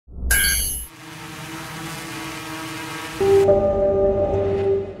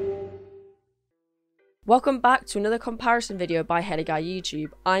Welcome back to another comparison video by heliguy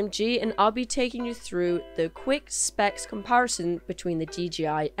YouTube. I'm G and I'll be taking you through the quick specs comparison between the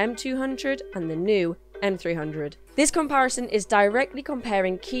DJI M200 and the new M300. This comparison is directly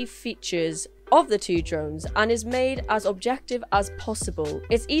comparing key features of the two drones and is made as objective as possible.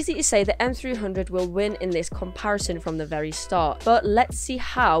 It's easy to say the M300 will win in this comparison from the very start, but let's see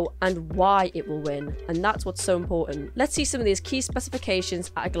how and why it will win, and that's what's so important. Let's see some of these key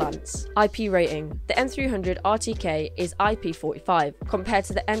specifications at a glance. IP rating. The M300 RTK is IP45 compared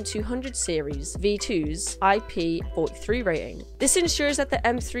to the M200 Series V2's IP43 rating. This ensures that the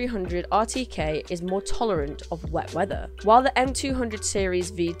M300 RTK is more tolerant of wet weather, while the M200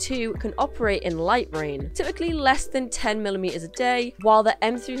 Series V2 can operate in light rain, typically less than 10mm a day, while the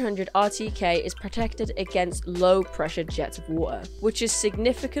M300 RTK is protected against low pressure jets of water, which is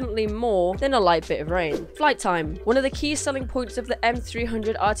significantly more than a light bit of rain. Flight time. One of the key selling points of the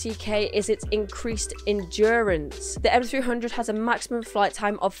M300 RTK is its increased endurance. The M300 has a maximum flight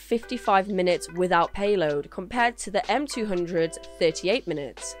time of 55 minutes without payload, compared to the M200's 38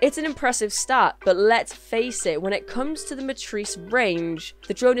 minutes. It's an impressive stat, but let's face it, when it comes to the Matrice range,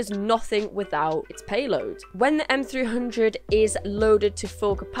 the drone is nothing without its payload. When the M300 is loaded to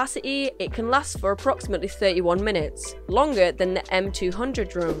full capacity, it can last for approximately 31 minutes, longer than the M200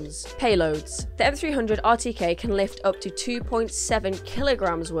 drones. Payloads. The M300 RTK can lift up to 2.7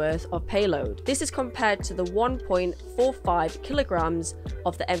 kilograms worth of payload. This is compared to the 1.45 kilograms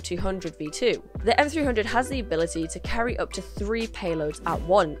of the M200 V2. The M300 has the ability to carry up to 3 payloads at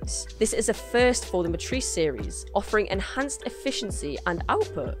once. This is a first for the Matrice series, offering enhanced efficiency and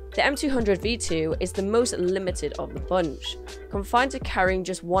output. The M200 V2 is the most limited of the bunch, confined to carrying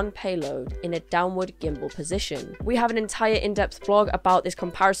just one payload in a downward gimbal position. We have an entire in-depth blog about this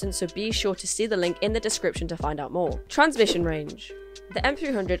comparison, so be sure to see the link in the description to find out more. Transmission range. The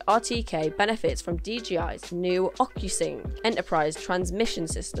M300 RTK benefits from DJI's new OcuSync enterprise transmission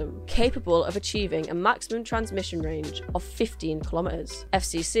system, capable of achieving a maximum transmission range of 15 km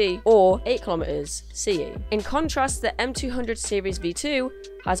FCC or 8 km CE. In contrast, the M200 Series V2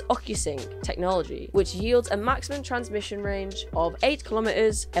 has OcuSync technology, which yields a maximum transmission range of 8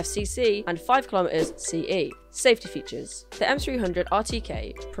 km FCC and 5 km CE. Safety features. The M300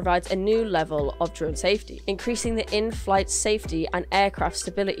 RTK provides a new level of drone safety, increasing the in-flight safety and aircraft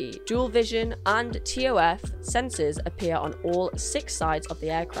stability. Dual vision and TOF sensors appear on all 6 sides of the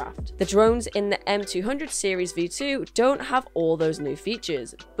aircraft. The drones in the M200 Series V2 don't have all those new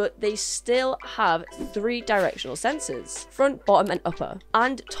features, but they still have 3 directional sensors, front, bottom and upper,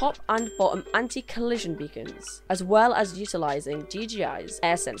 and top and bottom anti-collision beacons, as well as utilizing DJI's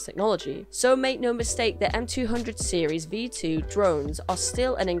AirSense technology. So make no mistake, the M200 Series V2 drones are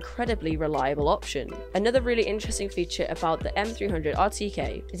still an incredibly reliable option. Another really interesting feature about the M300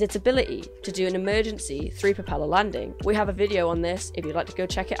 RTK is its ability to do an emergency 3-propeller landing. We have a video on this if you'd like to go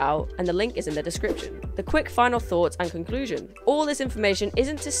check it out, and the link is in the description. The quick final thoughts and conclusion. All this information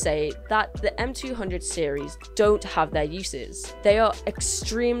isn't to say that the M200 series don't have their uses. They are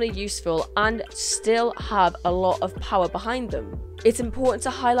extremely useful and still have a lot of power behind them. It's important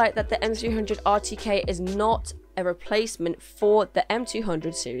to highlight that the M300 RTK is not a replacement for the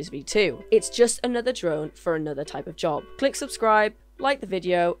M200 Series V2. It's just another drone for another type of job. Click subscribe, like the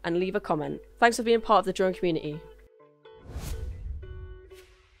video, and leave a comment. Thanks for being part of the drone community.